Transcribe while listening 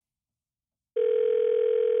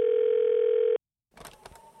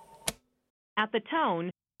At the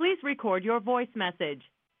tone, please record your voice message.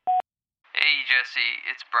 Hey Jesse,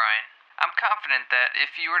 it's Brian. I'm confident that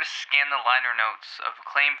if you were to scan the liner notes of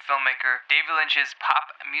acclaimed filmmaker David Lynch's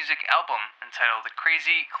pop music album entitled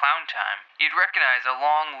Crazy Clown Time, you'd recognize a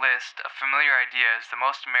long list of familiar ideas that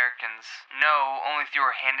most Americans know only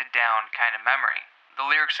through a handed-down kind of memory. The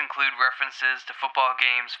lyrics include references to football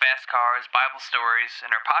games, fast cars, Bible stories,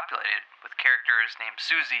 and are populated with characters named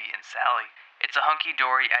Susie and Sally. It's a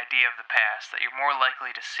hunky-dory idea of the past that you're more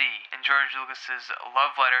likely to see in George Lucas's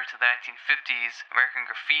love letter to the 1950s American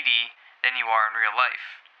graffiti than you are in real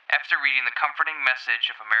life. After reading the comforting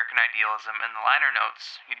message of American idealism in the liner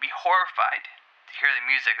notes, you'd be horrified to hear the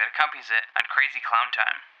music that accompanies it on Crazy Clown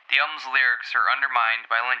Time. The album's lyrics are undermined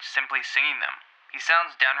by Lynch simply singing them. He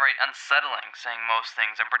sounds downright unsettling saying most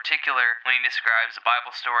things, in particular when he describes a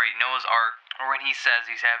Bible story, Noah's Ark, or when he says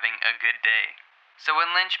he's having a good day. So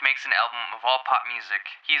when Lynch makes an album of all pop music,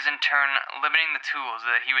 he is in turn limiting the tools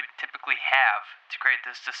that he would typically have to create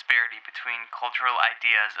this disparity between cultural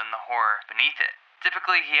ideas and the horror beneath it.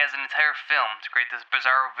 Typically, he has an entire film to create this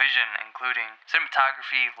bizarro vision, including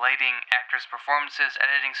cinematography, lighting, actors' performances,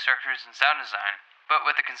 editing structures, and sound design. But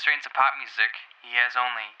with the constraints of pop music, he has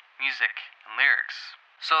only music and lyrics.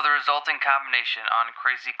 So the resulting combination on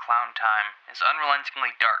Crazy Clown Time is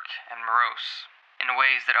unrelentingly dark and morose, in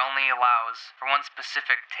ways that only allows for one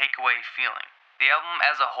specific takeaway feeling. The album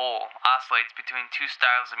as a whole oscillates between two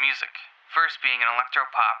styles of music. First being an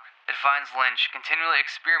electro-pop, it finds Lynch continually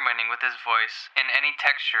experimenting with his voice in any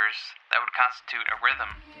textures that would constitute a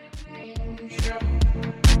rhythm.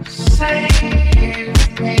 Save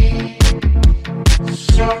me,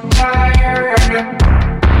 so tired,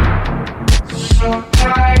 so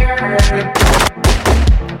tired,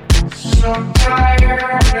 so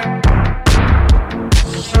tired.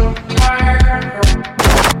 So tired.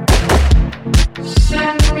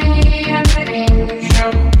 Send me an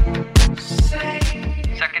angel.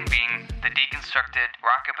 Second being the deconstructed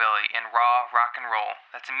rockabilly and raw rock and roll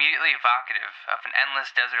that's immediately evocative of an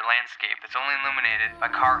endless desert landscape that's only illuminated by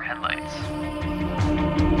car headlights.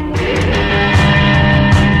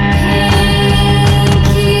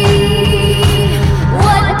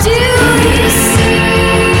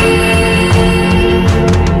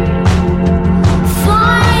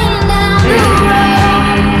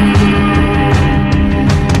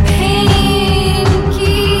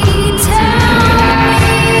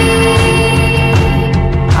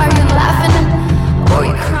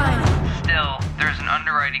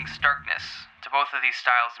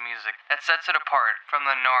 Styles of music that sets it apart from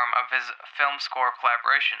the norm of his film score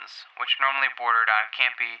collaborations, which normally bordered on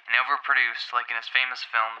campy and overproduced like in his famous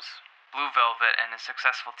films Blue Velvet and his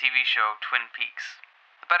successful TV show Twin Peaks.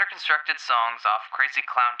 The better constructed songs off Crazy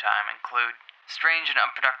Clown Time include Strange and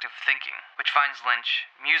Unproductive Thinking, which finds Lynch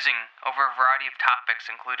musing over a variety of topics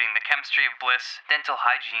including the chemistry of bliss, dental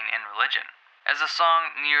hygiene, and religion. As the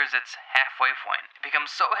song nears its halfway point, it becomes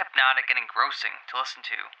so hypnotic and engrossing to listen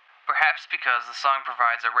to. Perhaps because the song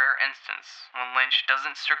provides a rare instance when Lynch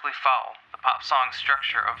doesn't strictly follow the pop song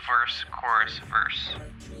structure of verse, chorus, verse.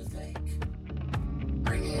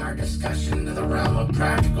 Bringing our discussion to the realm of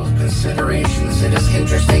practical considerations, it is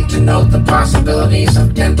interesting to note the possibilities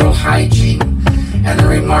of dental hygiene and the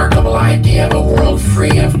remarkable idea of a world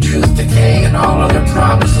free of tooth decay and all other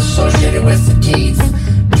problems associated with the teeth,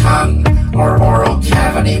 tongue, or oral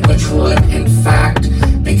cavity, which would, in fact,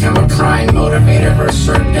 become a prime motivator for a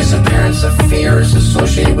certain disappearance of fears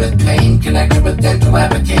associated with pain connected with dental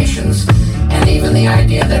applications, and even the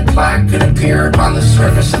idea that plaque could appear upon the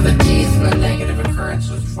surface of the teeth and the negative occurrence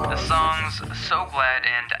was false. The songs So Glad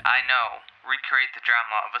and I Know recreate the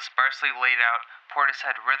drama of a sparsely laid out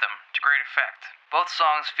Portishead rhythm to great effect. Both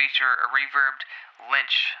songs feature a reverbed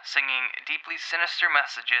Lynch singing deeply sinister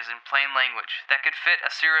messages in plain language that could fit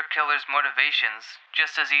a serial killer's motivations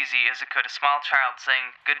just as easy as it could a small child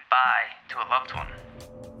saying goodbye to a loved one.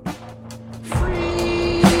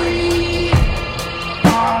 Free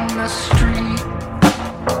on the street.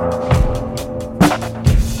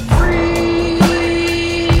 Free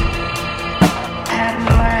at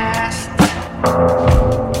last.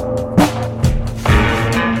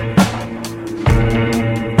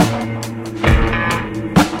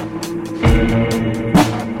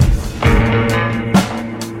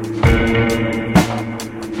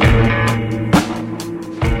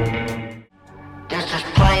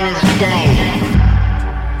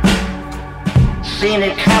 Seen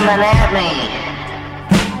it coming at me.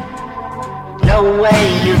 No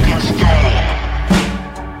way you can stay.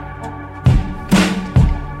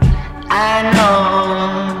 I know.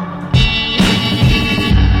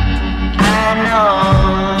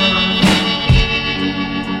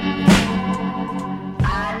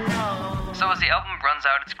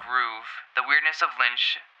 rounds out its groove, the weirdness of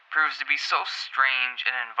Lynch proves to be so strange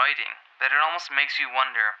and inviting that it almost makes you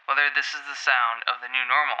wonder whether this is the sound of the new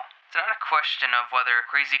normal. It's not a question of whether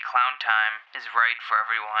Crazy Clown Time is right for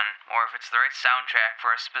everyone, or if it's the right soundtrack for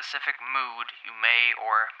a specific mood you may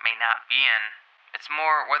or may not be in. It's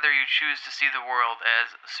more whether you choose to see the world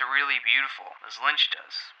as surreally beautiful as Lynch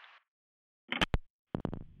does.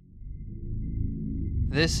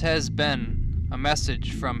 This has been a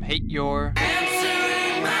message from Hate Your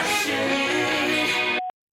Answering Machine.